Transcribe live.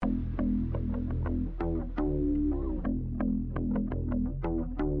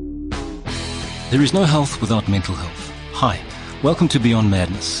There is no health without mental health. Hi, welcome to Beyond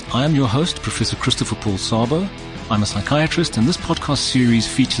Madness. I am your host, Professor Christopher Paul Sabo. I'm a psychiatrist, and this podcast series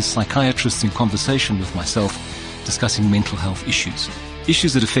features psychiatrists in conversation with myself discussing mental health issues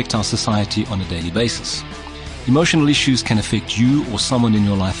that affect our society on a daily basis. Emotional issues can affect you or someone in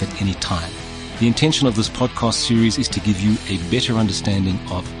your life at any time. The intention of this podcast series is to give you a better understanding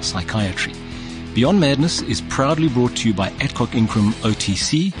of psychiatry. Beyond Madness is proudly brought to you by Adcock Ingram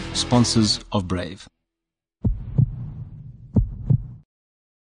OTC, sponsors of Brave.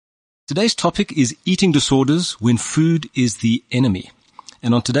 Today's topic is eating disorders when food is the enemy.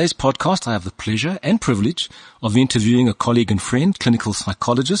 And on today's podcast, I have the pleasure and privilege of interviewing a colleague and friend, clinical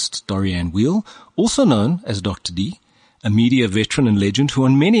psychologist Dorianne Wheel, also known as Dr. D, a media veteran and legend who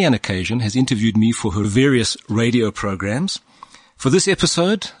on many an occasion has interviewed me for her various radio programs. For this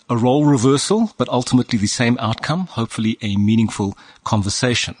episode, a role reversal, but ultimately the same outcome, hopefully a meaningful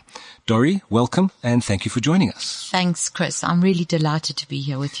conversation. Dori, welcome, and thank you for joining us. Thanks, Chris. I'm really delighted to be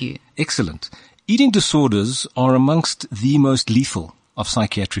here with you. Excellent. Eating disorders are amongst the most lethal of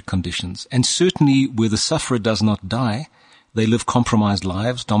psychiatric conditions, and certainly where the sufferer does not die, they live compromised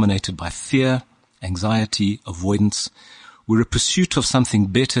lives dominated by fear, anxiety, avoidance, where a pursuit of something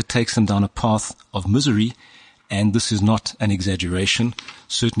better takes them down a path of misery. And this is not an exaggeration,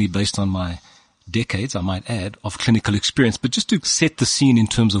 certainly based on my decades, I might add, of clinical experience. But just to set the scene in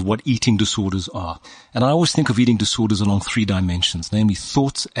terms of what eating disorders are. And I always think of eating disorders along three dimensions, namely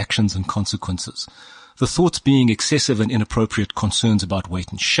thoughts, actions, and consequences. The thoughts being excessive and inappropriate concerns about weight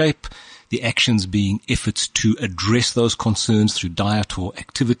and shape, the actions being efforts to address those concerns through diet or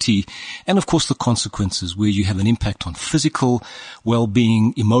activity, and of course the consequences where you have an impact on physical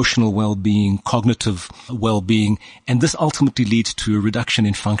well-being, emotional well-being, cognitive well-being, and this ultimately leads to a reduction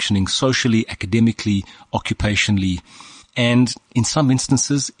in functioning socially, academically, occupationally, and in some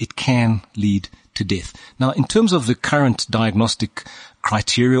instances it can lead to death. Now, in terms of the current diagnostic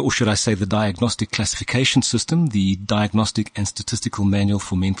criteria, or should I say the diagnostic classification system, the Diagnostic and Statistical Manual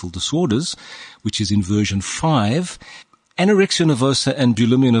for Mental Disorders, which is in version 5, anorexia nervosa and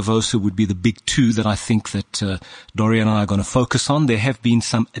bulimia nervosa would be the big two that I think that Dori and I are going to focus on. There have been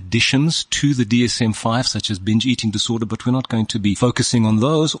some additions to the DSM-5, such as binge eating disorder, but we're not going to be focusing on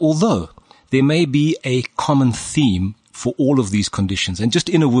those, although there may be a common theme for all of these conditions. And just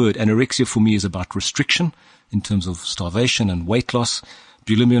in a word, anorexia for me is about restriction in terms of starvation and weight loss.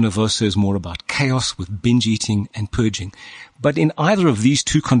 Bulimia nervosa is more about chaos with binge eating and purging. But in either of these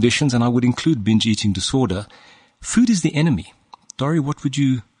two conditions, and I would include binge eating disorder, food is the enemy. Dori, what would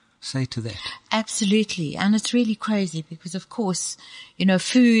you say to that? Absolutely. And it's really crazy because, of course,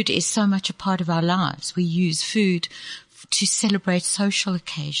 food is so much a part of our lives. We use food to celebrate social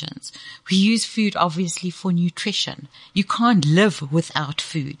occasions. We use food obviously for nutrition. You can't live without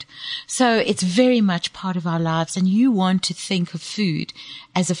food. So it's very much part of our lives, and you want to think of food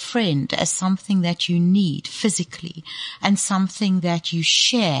as a friend, as something that you need physically, and something that you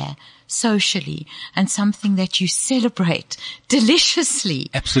share socially, and something that you celebrate deliciously.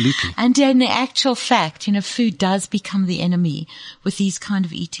 Absolutely. And in actual fact, food does become the enemy with these kind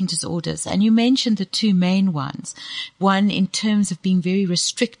of eating disorders. And you mentioned the two main ones. One in terms of being very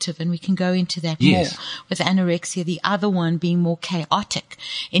restrictive, and we can go into that more with anorexia. The other one being more chaotic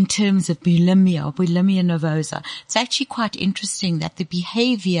in terms of bulimia or bulimia nervosa. It's actually quite interesting that the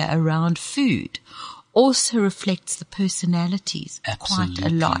behavior around food also reflects the personalities quite a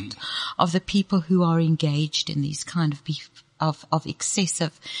lot of the people who are engaged in these kind of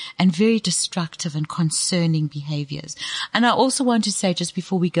excessive and very destructive and concerning behaviors. And I also want to say, just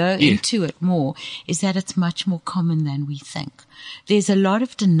before we go into it more, is that it's much more common than we think. There's a lot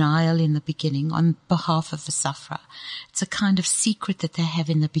of denial in the beginning on behalf of the sufferer. It's a kind of secret that they have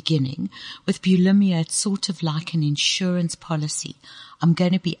in the beginning. With bulimia, it's sort of like an insurance policy. I'm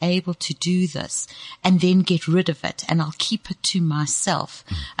going to be able to do this and then get rid of it, and I'll keep it to myself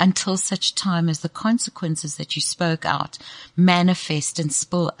until such time as the consequences that you spoke out manifest and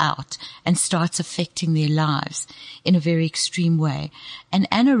spill out and starts affecting their lives in a very extreme way. And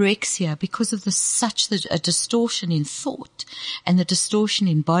anorexia, because of a distortion in thought and the distortion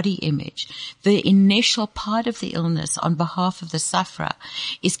in body image, the initial part of the illness on behalf of the sufferer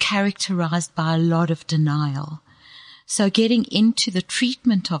is characterized by a lot of denial. So getting into the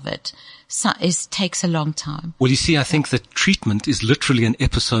treatment of it takes a long time. Well, you see, I think that treatment is literally an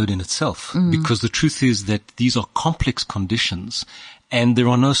episode in itself, because the truth is that these are complex conditions and there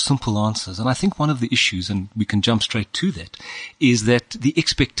are no simple answers. And I think one of the issues, and we can jump straight to that, is that the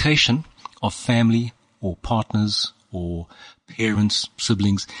expectation of family or partners or parents,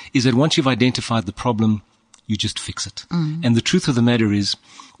 siblings, is that once you've identified the problem, you just fix it. And the truth of the matter is,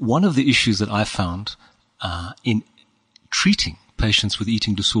 one of the issues that I found in treating patients with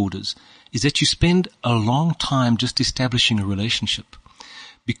eating disorders is that you spend a long time just establishing a relationship,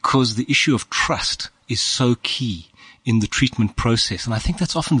 because the issue of trust is so key in the treatment process. And I think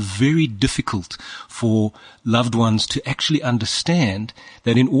that's often very difficult for loved ones to actually understand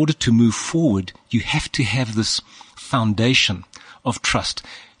that in order to move forward, you have to have this foundation of trust.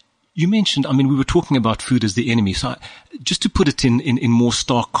 You mentioned, we were talking about food as the enemy. So just to put it in more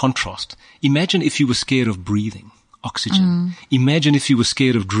stark contrast, imagine if you were scared of breathing oxygen. Imagine if you were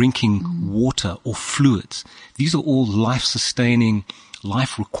scared of drinking water or fluids. These are all life-sustaining,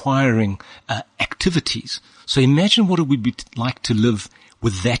 life-requiring activities. So imagine what it would be like to live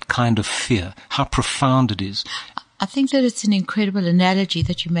with that kind of fear, how profound it is. I think that it's an incredible analogy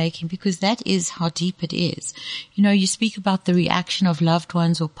that you're making, because that is how deep it is. You speak about the reaction of loved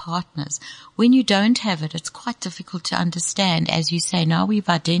ones or partners. When you don't have it, it's quite difficult to understand. As you say, now we've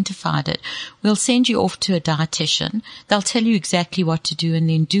identified it, we'll send you off to a dietitian. They'll tell you exactly what to do and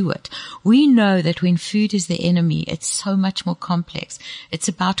then do it. We know that when food is the enemy, it's so much more complex. It's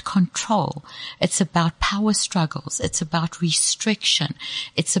about control. It's about power struggles. It's about restriction.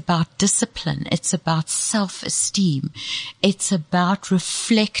 It's about discipline. It's about self-esteem. It's about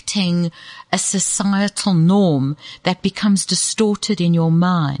reflecting a societal norm that becomes distorted in your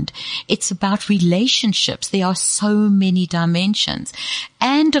mind. It's about relationships. There are so many dimensions.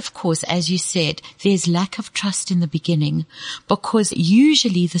 And of course, as you said, there's lack of trust in the beginning, because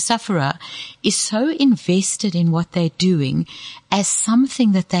usually the sufferer is so invested in what they're doing as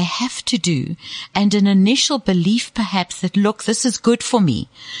something that they have to do, and an initial belief perhaps that, look, this is good for me.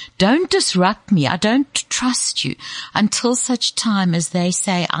 Don't disrupt me. I don't trust you, until such time as they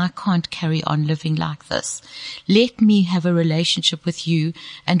say, I can't carry on living like this. Let me have a relationship with you,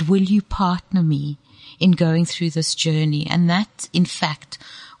 and will you partner me in going through this journey? And that's, in fact,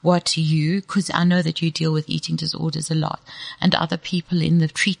 what you, because I know that you deal with eating disorders a lot, and other people in the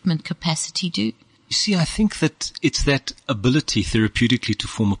treatment capacity do. You see, I think that it's that ability therapeutically to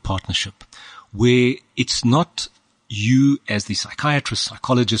form a partnership where it's not you as the psychiatrist,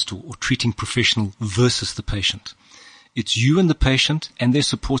 psychologist, or treating professional versus the patient. It's you and the patient and their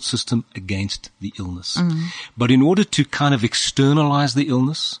support system against the illness. But in order to kind of externalize the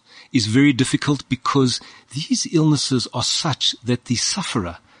illness is very difficult, because these illnesses are such that the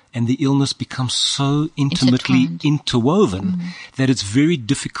sufferer and the illness becomes so intimately interwoven that it's very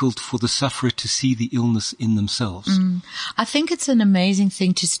difficult for the sufferer to see the illness in themselves. I think it's an amazing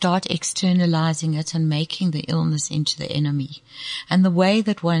thing to start externalizing it and making the illness into the enemy. And the way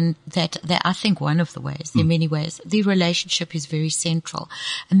that I think one of the ways, there are many ways, the relationship is very central.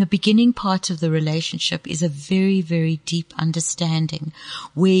 And the beginning part of the relationship is a very, very deep understanding,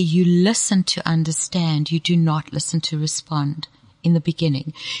 where you listen to understand, you do not listen to respond. In the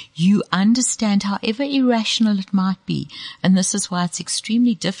beginning, you understand, however irrational it might be, and this is why it's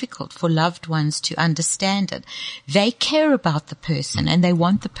extremely difficult for loved ones to understand it. They care about the person and they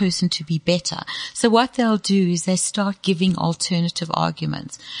want the person to be better. So what they'll do is they start giving alternative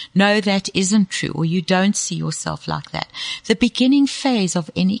arguments. No, that isn't true, or you don't see yourself like that. The beginning phase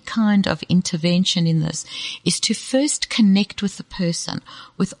of any kind of intervention in this is to first connect with the person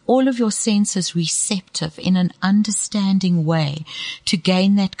with all of your senses receptive in an understanding way, to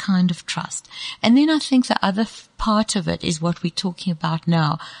gain that kind of trust. And then I think the other part of it is what we're talking about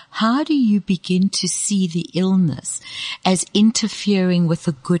now. How do you begin to see the illness as interfering with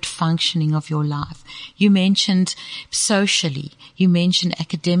the good functioning of your life? You mentioned socially, you mentioned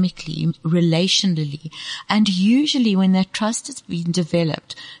academically, relationally, and usually when that trust has been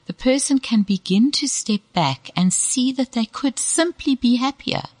developed, the person can begin to step back and see that they could simply be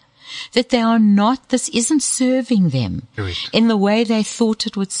happier. That they are not, this isn't serving them in the way they thought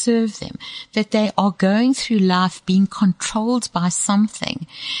it would serve them. That they are going through life being controlled by something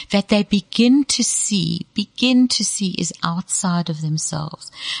that they begin to see is outside of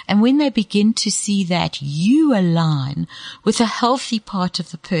themselves. And when they begin to see that you align with a healthy part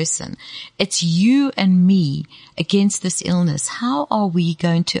of the person, it's you and me against this illness. How are we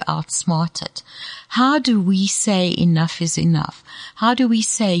going to outsmart it? How do we say enough is enough? How do we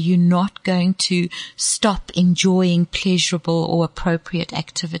say you're not going to stop enjoying pleasurable or appropriate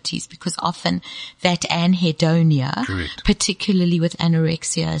activities? Because often that anhedonia, particularly with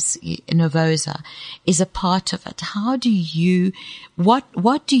anorexia nervosa, is a part of it. How do you,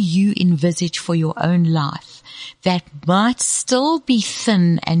 what do you envisage for your own life that might still be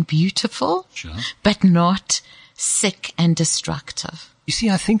thin and beautiful, but not sick and destructive? You see,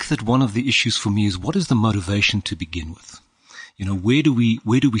 I think that one of the issues for me is, what is the motivation to begin with? You know, where do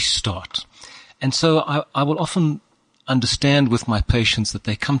we start? And so I will often understand with my patients that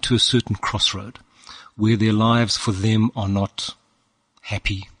they come to a certain crossroad where their lives for them are not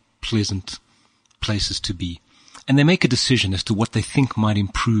happy, pleasant places to be. And they make a decision as to what they think might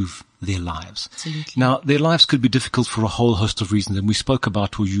improve their lives. Absolutely. Now, their lives could be difficult for a whole host of reasons, and we spoke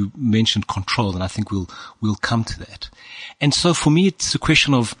about, or you mentioned, control, and I think we'll come to that. And so for me, it's a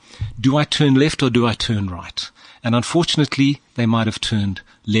question of, do I turn left or do I turn right? And unfortunately, they might have turned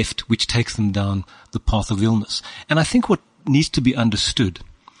left, which takes them down the path of illness. And I think what needs to be understood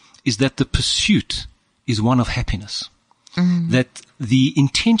is that the pursuit is one of happiness. That the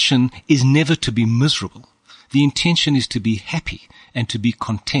intention is never to be miserable. The intention is to be happy and to be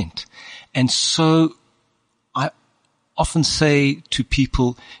content. And so I often say to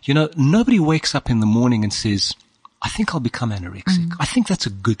people, nobody wakes up in the morning and says, I think I'll become anorexic. I think that's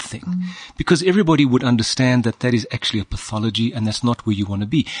a good thing because everybody would understand that that is actually a pathology and that's not where you want to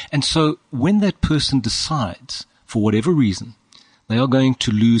be. And so when that person decides, for whatever reason, they are going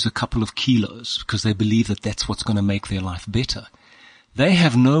to lose a couple of kilos because they believe that that's what's going to make their life better, they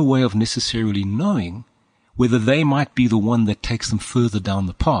have no way of necessarily knowing whether they might be the one that takes them further down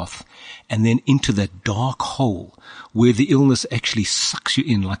the path and then into that dark hole where the illness actually sucks you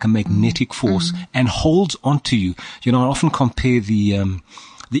in like a magnetic force and holds onto you. I often compare the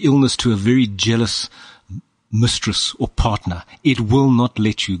illness to a very jealous mistress or partner. It will not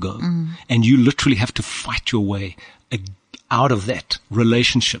let you go. And you literally have to fight your way out of that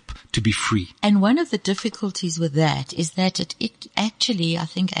relationship to be free. And one of the difficulties with that is that it actually, I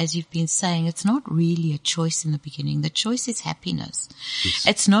think, as you've been saying, it's not really a choice in the beginning. The choice is happiness. Yes.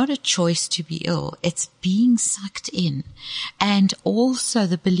 It's not a choice to be ill. It's being sucked in. And also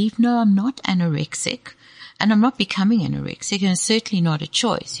the belief, no, I'm not anorexic. And I'm not becoming anorexic, and it's certainly not a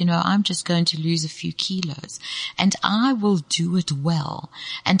choice. I'm just going to lose a few kilos and I will do it well.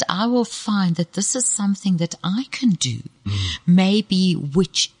 And I will find that this is something that I can do, maybe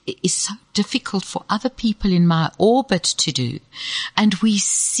which is so difficult for other people in my orbit to do. And we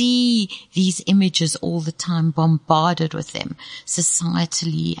see these images all the time, bombarded with them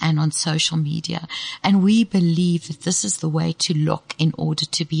societally and on social media. And we believe that this is the way to look in order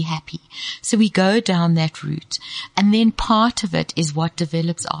to be happy. So we go down that route. And then part of it is what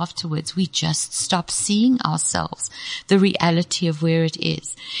develops afterwards. We just stop seeing ourselves, the reality of where it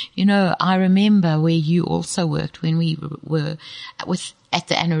is. I remember where you also worked when we were at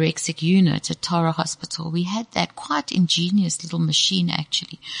the anorexic unit at Tara Hospital. We had that quite ingenious little machine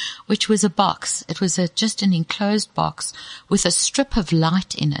actually, which was a box. It was just an enclosed box with a strip of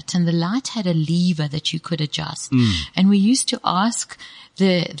light in it, and the light had a lever that you could adjust. And we used to ask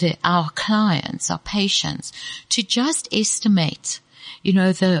our clients, our patients, to just estimate,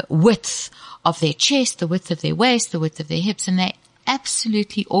 the width of their chest, the width of their waist, the width of their hips, and they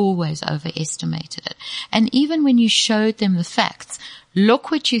absolutely always overestimated it. And even when you showed them the facts,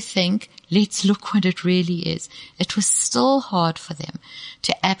 look what you think, let's look what it really is, it was still hard for them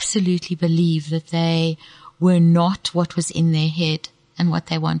to absolutely believe that they were not what was in their head and what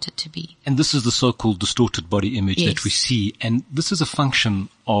they wanted to be. And this is the so-called distorted body image that we see. And this is a function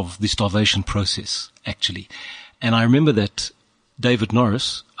of the starvation process, actually. And I remember that David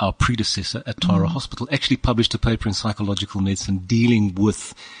Norris, our predecessor at Tara Hospital, actually published a paper in Psychological Medicine dealing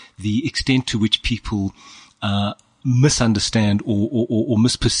with the extent to which people misunderstand or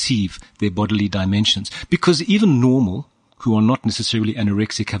misperceive their bodily dimensions. Because even normal, who are not necessarily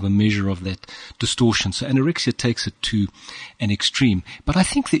anorexic, have a measure of that distortion. So anorexia takes it to an extreme. But I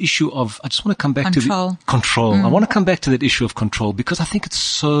think the issue of, I just want to come back to the control. I want to come back to that issue of control because I think it's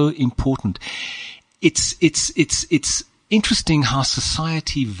so important. It's interesting how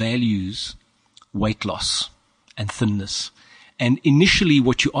society values weight loss and thinness. And initially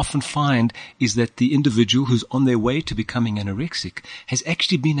what you often find is that the individual who's on their way to becoming anorexic has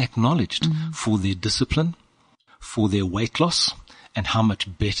actually been acknowledged for their discipline, for their weight loss, and how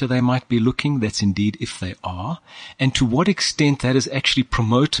much better they might be looking. That's indeed if they are. And to what extent that has actually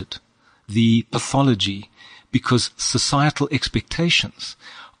promoted the pathology, because societal expectations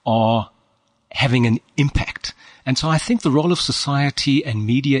are having an impact. And so I think the role of society and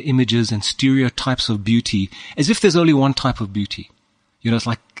media images and stereotypes of beauty, as if there's only one type of beauty. It's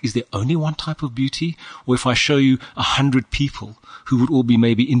like, is there only one type of beauty? Or if I show you 100 people who would all be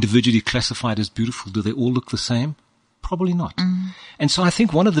maybe individually classified as beautiful, do they all look the same? Probably not. And so I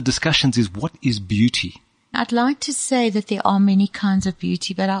think one of the discussions is, what is beauty? I'd like to say that there are many kinds of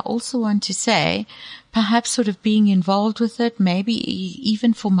beauty, but I also want to say, perhaps sort of being involved with it, maybe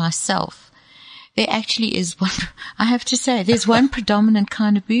even for myself, There actually is one, I have to say, there's one predominant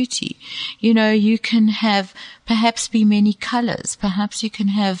kind of beauty. You know, you can have perhaps be many colors. Perhaps you can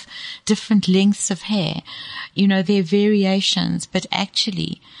have different lengths of hair. You know, there are variations, but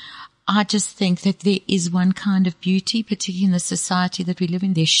actually, I just think that there is one kind of beauty, particularly in the society that we live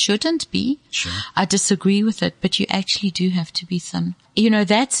in. There shouldn't be. Sure. I disagree with it, but you actually do have to be thin. You know,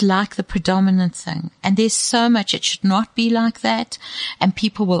 that's like the predominant thing. And there's so much. It should not be like that. And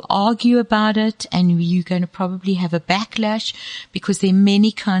people will argue about it, and you're going to probably have a backlash because there are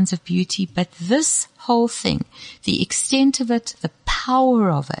many kinds of beauty. But this whole thing, the extent of it, the power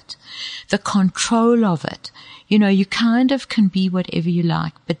of it, the control of it, you know, you kind of can be whatever you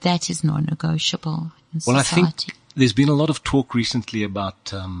like, but that is non-negotiable in society. Well, I think there's been a lot of talk recently about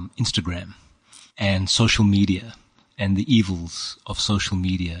Instagram and social media and the evils of social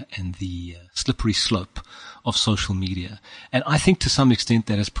media and the slippery slope of social media. And I think to some extent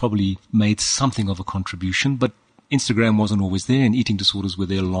that has probably made something of a contribution, but Instagram wasn't always there, and eating disorders were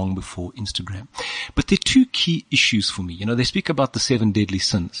there long before Instagram. But there are two key issues for me. You know, they speak about the 7 deadly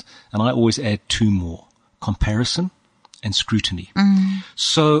sins, and I always add 2 more: comparison and scrutiny.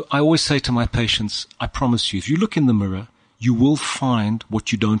 So I always say to my patients, I promise you, if you look in the mirror, you will find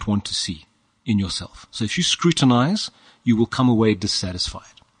what you don't want to see in yourself. So if you scrutinize, you will come away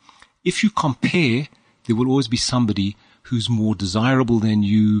dissatisfied. If you compare, there will always be somebody who's more desirable than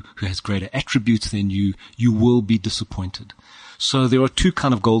you, who has greater attributes than you. You will be disappointed. So there are 2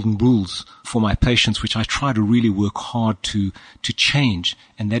 kind of golden rules for my patients, which I try to really work hard to change.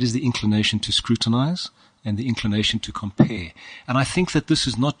 And that is the inclination to scrutinize and the inclination to compare. And I think that this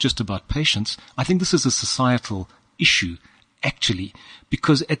is not just about patients. I think this is a societal issue, actually,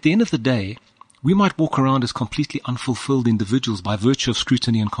 because at the end of the day, we might walk around as completely unfulfilled individuals by virtue of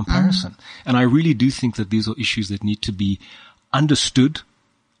scrutiny and comparison. And I really do think that these are issues that need to be understood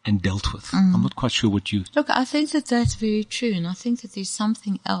and dealt with. I'm not quite sure what you... Look, I think that that's very true. And I think that there's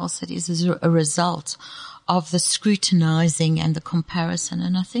something else that is a result of the scrutinizing and the comparison.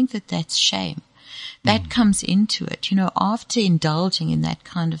 And I think that that's shame. That comes into it. You know, after indulging in that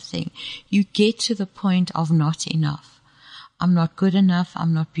kind of thing, you get to the point of not enough. I'm not good enough.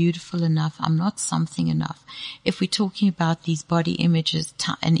 I'm not beautiful enough. I'm not something enough. If we're talking about these body images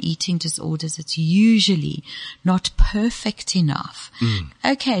and eating disorders, it's usually not perfect enough.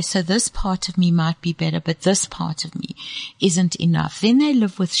 Okay, so this part of me might be better, but this part of me isn't enough. Then they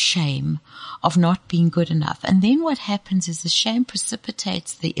live with shame of not being good enough. And then what happens is the shame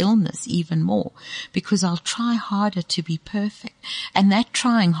precipitates the illness even more, because I'll try harder to be perfect. And that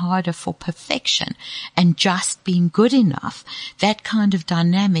trying harder for perfection and just being good enough, that kind of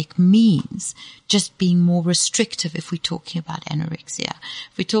dynamic means just being more restrictive if we're talking about anorexia.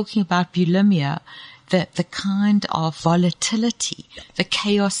 If we're talking about bulimia, the kind of volatility, the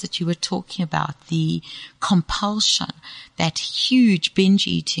chaos that you were talking about, the compulsion, that huge binge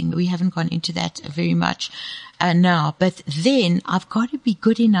eating, we haven't gone into that very much now, but then I've got to be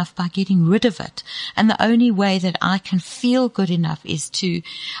good enough by getting rid of it. And the only way that I can feel good enough is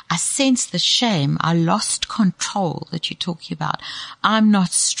I sense the shame. I lost control that you're talking about. I'm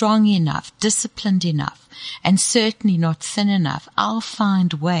not strong enough, disciplined enough, and certainly not thin enough. I'll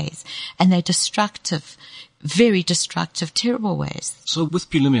find ways, and they're destructive, very destructive, terrible ways. So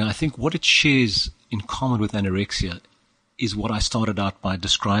with bulimia, I think what it shares in common with anorexia is what I started out by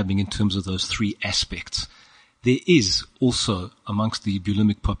describing in terms of those 3 aspects. There is also amongst the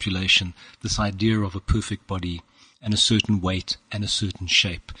bulimic population this idea of a perfect body and a certain weight and a certain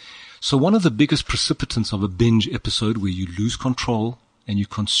shape. So one of the biggest precipitants of a binge episode where you lose control and you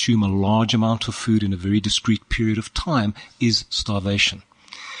consume a large amount of food in a very discrete period of time is starvation.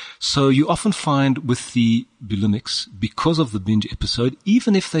 So you often find with the bulimics, because of the binge episode,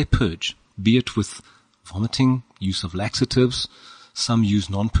 even if they purge, be it with vomiting, use of laxatives, some use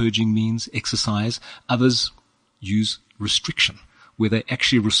non-purging means, exercise, others use restriction, where they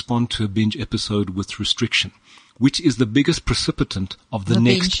actually respond to a binge episode with restriction, which is the biggest precipitant of the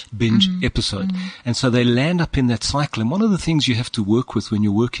next binge episode. And so they land up in that cycle. And one of the things you have to work with when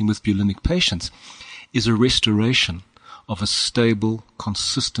you're working with bulimic patients is a restoration of a stable,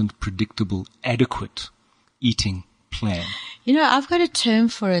 consistent, predictable, adequate eating plan. You know, I've got a term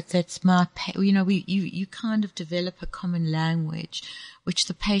for it that's you kind of develop a common language which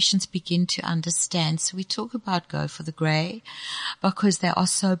the patients begin to understand. So we talk about go for the gray because they are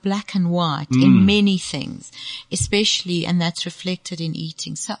so black and white in many things, especially, and that's reflected in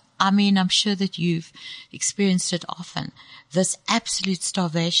eating. So, I mean, I'm sure that you've experienced it often, this absolute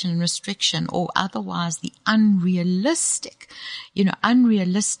starvation and restriction, or otherwise the unrealistic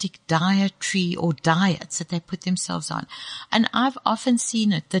dietary or diets that they put themselves on. And I've often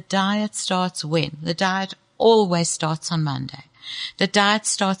seen it. The diet starts when? The diet always starts on Monday. The diet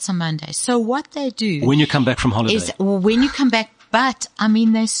starts on Monday. So what they do when you come back from holiday is when you come back. But I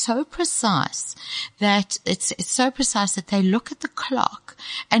mean, they're so precise that it's so precise that they look at the clock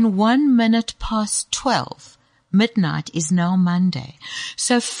and 1 minute past 12 midnight is now Monday.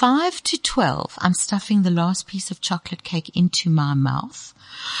 So 5 to 12, I'm stuffing the last piece of chocolate cake into my mouth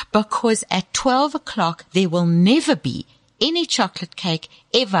because at 12 o'clock there will never be any chocolate cake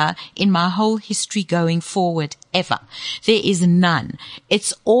ever in my whole history going forward, ever. There is none.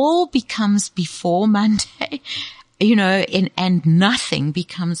 It's all becomes before Monday. And nothing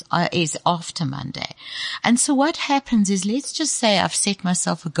is after Monday. And so what happens is, let's just say I've set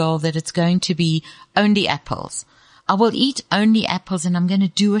myself a goal that it's going to be only apples. I will eat only apples and I'm going to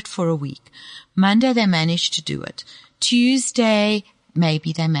do it for a week. Monday they manage to do it. Tuesday,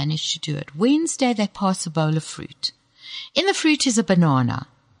 maybe they manage to do it. Wednesday they pass a bowl of fruit. In the fruit is a banana.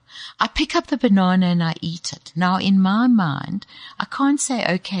 I pick up the banana and I eat it. Now, in my mind, I can't say,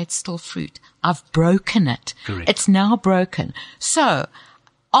 okay, it's still fruit. I've broken it. Correct. It's now broken. So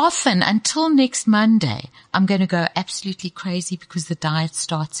often until next Monday, I'm going to go absolutely crazy because the diet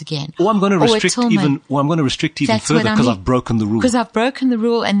starts again. Or I'm going to restrict even further because I've broken the rule. Because I've broken the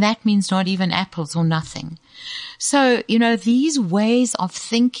rule, and that means not even apples or nothing. So, these ways of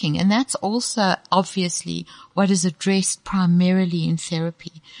thinking, and that's also obviously what is addressed primarily in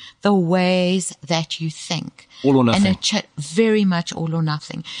therapy, the ways that you think. All or nothing. And very much all or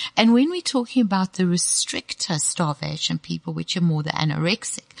nothing. And when we're talking about the restrictor starvation people, which are more the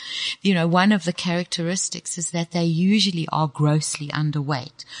anorexic, one of the characteristics is that they usually are grossly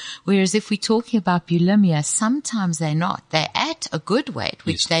underweight. Whereas if we're talking about bulimia, sometimes they're not. They're at a good weight,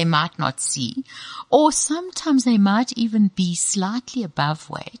 which they might not see, or sometimes they might even be slightly above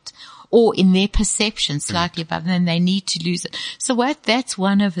weight, or in their perception slightly above, and then they need to lose it. So that's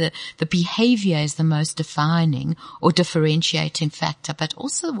one of the behavior is the most defining or differentiating factor, but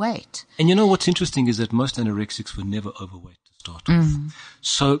also weight. And what's interesting is that most anorexics were never overweight to start with.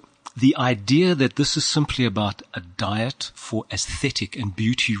 So the idea that this is simply about a diet for aesthetic and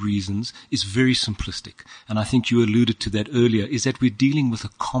beauty reasons is very simplistic. And I think you alluded to that earlier, is that we're dealing with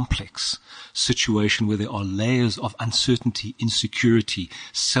a complex situation where there are layers of uncertainty, insecurity,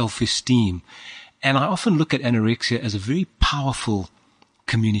 self-esteem. And I often look at anorexia as a very powerful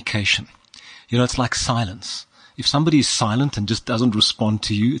communication. It's like silence. If somebody is silent and just doesn't respond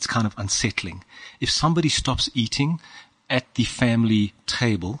to you, it's kind of unsettling. If somebody stops eating at the family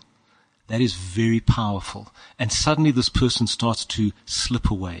table, that is very powerful. And suddenly this person starts to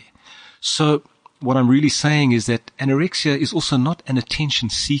slip away. So what I'm really saying is that anorexia is also not an attention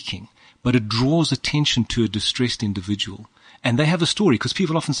seeking, but it draws attention to a distressed individual. And they have a story, because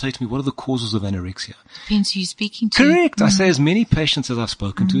people often say to me, what are the causes of anorexia? Depends who you're speaking to. Correct. I say as many patients as I've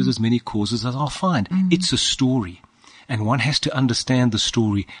spoken to, as many causes as I'll find. It's a story. And one has to understand the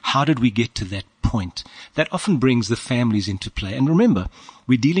story. How did we get to that point? That often brings the families into play. And remember,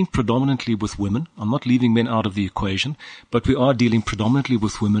 we're dealing predominantly with women. I'm not leaving men out of the equation, but we are dealing predominantly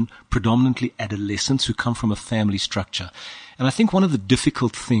with women, predominantly adolescents who come from a family structure. And I think one of the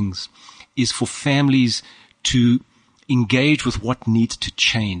difficult things is for families to engage with what needs to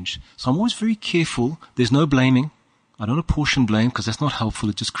change. So I'm always very careful. There's no blaming. I don't apportion blame because that's not helpful.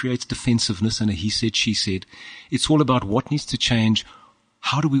 It just creates defensiveness and a he said, she said. It's all about what needs to change.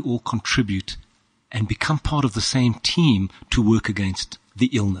 How do we all contribute and become part of the same team to work against the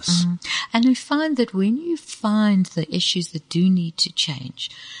illness? And we find that when you find the issues that do need to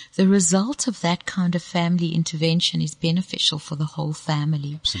change, the result of that kind of family intervention is beneficial for the whole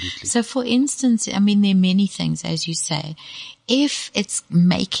family. Absolutely. So for instance, there are many things, as you say. If it's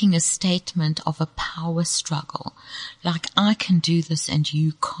making a statement of a power struggle, like I can do this and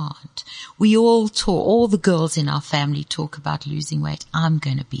you can't. We all talk, all the girls in our family talk about losing weight. I'm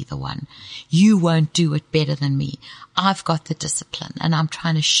going to be the one. You won't do it better than me. I've got the discipline and I'm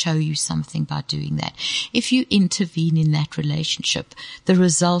trying to show you something by doing that. If you intervene in that relationship, the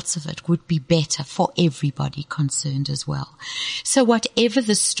results of it would be better for everybody concerned as well. So whatever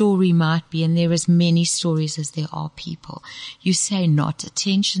the story might be, and there are as many stories as there are people, you say not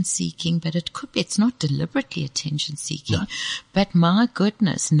attention seeking, but it could be, it's not deliberately attention seeking. No. But my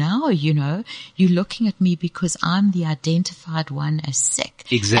goodness, now, you're looking at me because I'm the identified one as sick.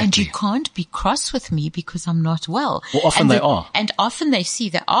 Exactly. And you can't be cross with me because I'm not well. Well, often they are. And often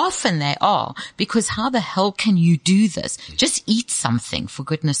they are, because how the hell can you do this? Just eat something, for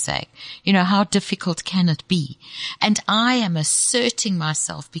goodness sake. How difficult can it be? And I am asserting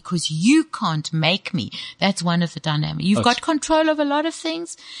myself because you can't make me. That's one of the dynamics. You've got control of a lot of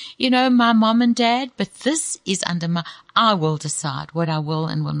things, my mom and dad, but this is under I will decide what I will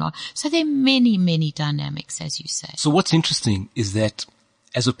and will not. So there are many, many dynamics, as you say. So what's interesting is that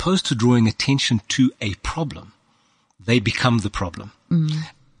as opposed to drawing attention to a problem, they become the problem.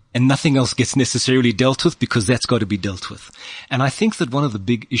 And nothing else gets necessarily dealt with because that's got to be dealt with. And I think that one of the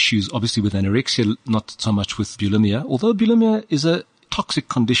big issues, obviously with anorexia, not so much with bulimia, although bulimia is a toxic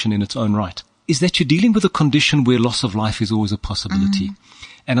condition in its own right, is that you're dealing with a condition where loss of life is always a possibility.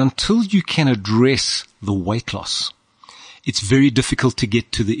 And until you can address the weight loss, it's very difficult to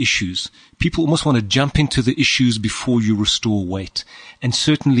get to the issues. People almost want to jump into the issues before you restore weight. And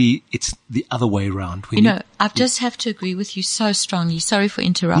certainly it's the other way around. I just have to agree with you so strongly. Sorry for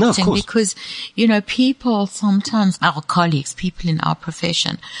interrupting. No, of course. Because, people sometimes, our colleagues, people in our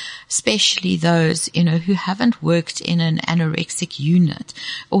profession, especially those, who haven't worked in an anorexic unit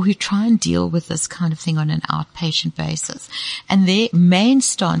or who try and deal with this kind of thing on an outpatient basis. And their main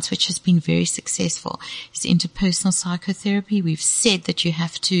stance, which has been very successful, is interpersonal psychotherapy. We've said that you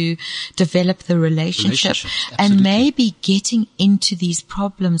have to develop the relationship and maybe getting into these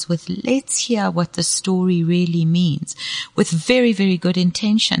problems with let's hear what the story really means with very, very good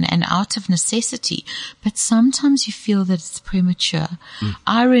intention and out of necessity. But sometimes you feel that it's premature.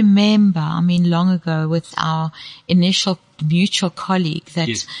 I remember, long ago with our initial mutual colleague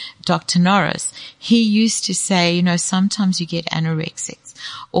that Dr. Norris, he used to say, sometimes you get anorexics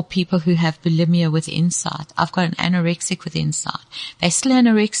or people who have bulimia with insight. I've got an anorexic with insight. They're still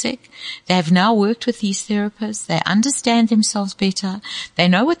anorexic. They have now worked with these therapists. They understand themselves better. They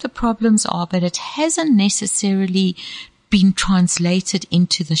know what the problems are, but it hasn't necessarily been translated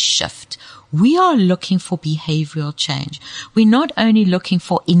into the shift. We are looking for behavioral change. We're not only looking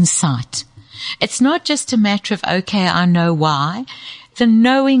for insight. It's not just a matter of, okay, I know why. The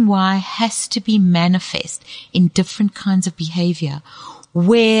knowing why has to be manifest in different kinds of behavior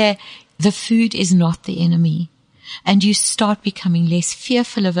where the food is not the enemy and you start becoming less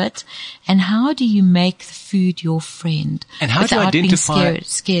fearful of it. And how do you make the food your friend without being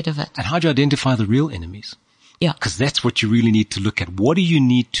scared of it? And how do you identify the real enemies? Yeah. Because that's what you really need to look at. What do you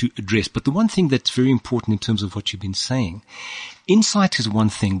need to address? But the one thing that's very important in terms of what you've been saying, insight is one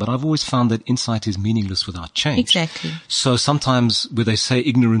thing, but I've always found that insight is meaningless without change. Exactly. So sometimes where they say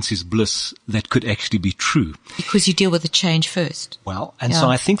ignorance is bliss, that could actually be true. Because you deal with the change first. Well, and so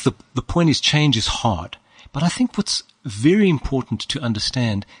I think the point is change is hard. But I think what's very important to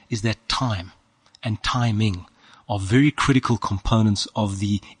understand is that time and timing are very critical components of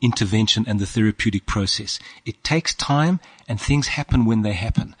the intervention and the therapeutic process. It takes time and things happen when they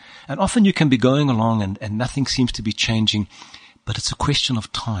happen. And often you can be going along and nothing seems to be changing, but it's a question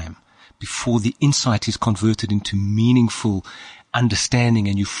of time before the insight is converted into meaningful understanding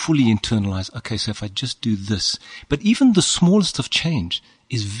and you fully internalize, okay, so if I just do this. But even the smallest of change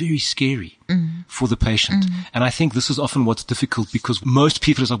is very scary for the patient. And I think this is often what's difficult because most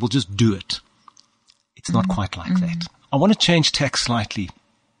people is like, well, just do it. It's not quite like that. I want to change tack slightly.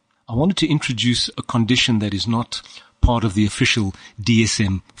 I wanted to introduce a condition that is not part of the official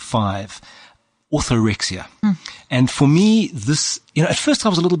DSM-5, orthorexia. And for me, this, at first I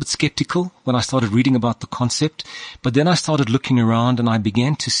was a little bit skeptical when I started reading about the concept, but then I started looking around and I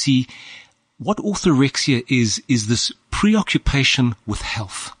began to see what orthorexia is this preoccupation with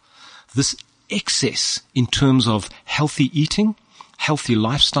health, this excess in terms of healthy eating, healthy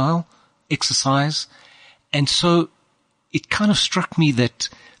lifestyle, exercise. And so it kind of struck me that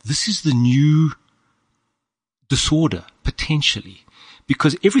this is the new disorder, potentially,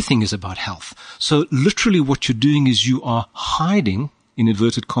 because everything is about health. So literally what you're doing is you are hiding, in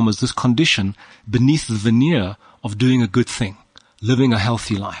inverted commas, this condition beneath the veneer of doing a good thing, living a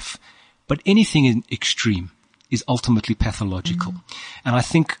healthy life. But anything in extreme is ultimately pathological. And I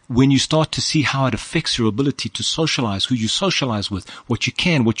think when you start to see how it affects your ability to socialize, who you socialize with, what you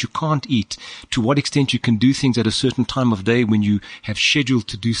can, what you can't eat, to what extent you can do things at a certain time of day when you have scheduled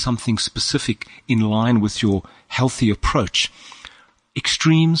to do something specific in line with your healthy approach,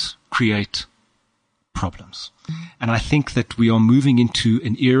 extremes create problems. And I think that we are moving into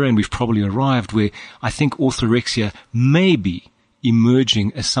an era, and we've probably arrived, where I think orthorexia may be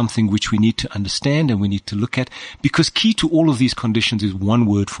emerging as something which we need to understand and we need to look at, because key to all of these conditions is one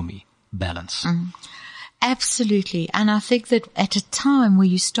word for me: balance. Absolutely. And I think that at a time where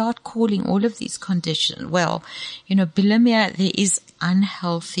you start calling all of these conditions, well, bulimia, there is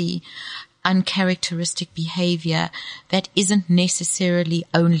unhealthy, uncharacteristic behavior that isn't necessarily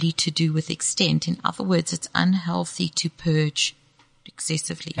only to do with extent. In other words, it's unhealthy to purge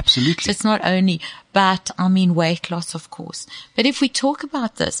excessively. Absolutely. So it's not only, but weight loss, of course. But if we talk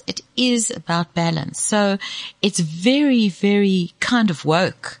about this, it is about balance. So it's very, very kind of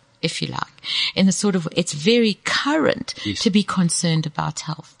woke, if you like, in the sort of, it's very current to be concerned about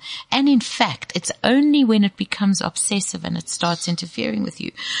health. And in fact, it's only when it becomes obsessive and it starts interfering with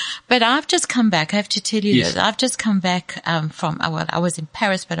you. But I've just come back. I have to tell you this. I've just come back I was in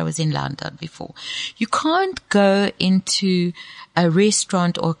Paris, but I was in London before. You can't go into a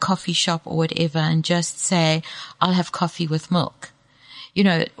restaurant or a coffee shop or whatever and just say, I'll have coffee with milk.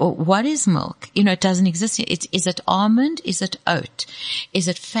 What is milk? It doesn't exist. Is it almond? Is it oat? Is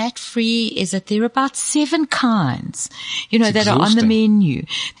it fat free? There are about 7 kinds, that are on the menu.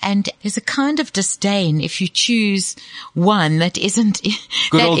 And there's a kind of disdain if you choose one that isn't,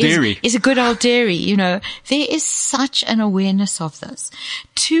 good old dairy. Is a good old dairy. There is such an awareness of this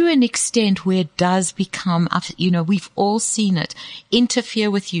to an extent where it does become, we've all seen it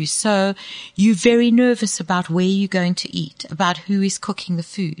interfere with you. So you're very nervous about where you're going to eat, about who is cooking the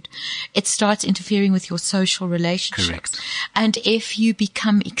food. It starts interfering with your social relationships. Correct. And if you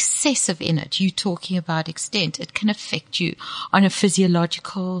become excessive in it, you talking about extent, it can affect you on a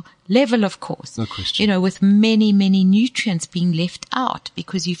physiological level, of course. No question. With many, many nutrients being left out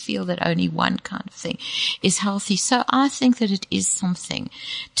because you feel that only one kind of thing is healthy. So I think that it is something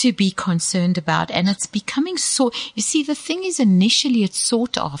to be concerned about, and it's becoming you see, the thing is, initially it's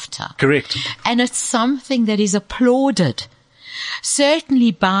sought after. Correct. And it's something that is applauded.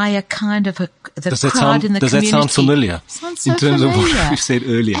 Certainly by a kind of crowd in the community. Does that sound familiar? Sounds so in terms familiar. of what we've said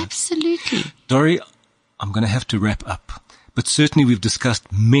earlier. Absolutely. Dori, I'm going to have to wrap up. But certainly we've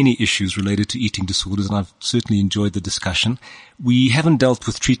discussed many issues related to eating disorders, and I've certainly enjoyed the discussion. We haven't dealt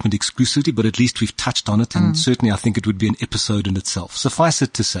with treatment exclusively, but at least we've touched on it, and certainly I think it would be an episode in itself. Suffice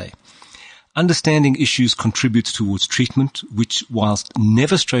it to say, understanding issues contributes towards treatment, which, whilst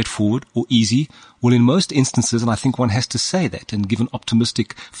never straightforward or easy, will in most instances, and I think one has to say that and give an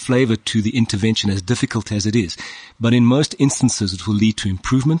optimistic flavor to the intervention, as difficult as it is, but in most instances it will lead to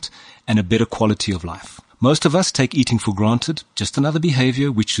improvement and a better quality of life. Most of us take eating for granted, just another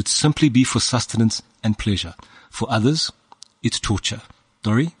behavior which should simply be for sustenance and pleasure. For others, it's torture.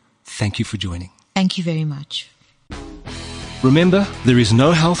 Dori, thank you for joining. Thank you very much. Remember, there is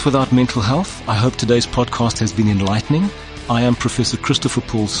no health without mental health. I hope today's podcast has been enlightening. I am Professor Christopher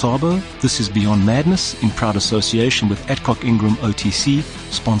Paul Sabo. This is Beyond Madness in proud association with Adcock Ingram OTC,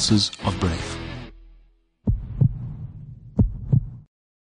 sponsors of Brave.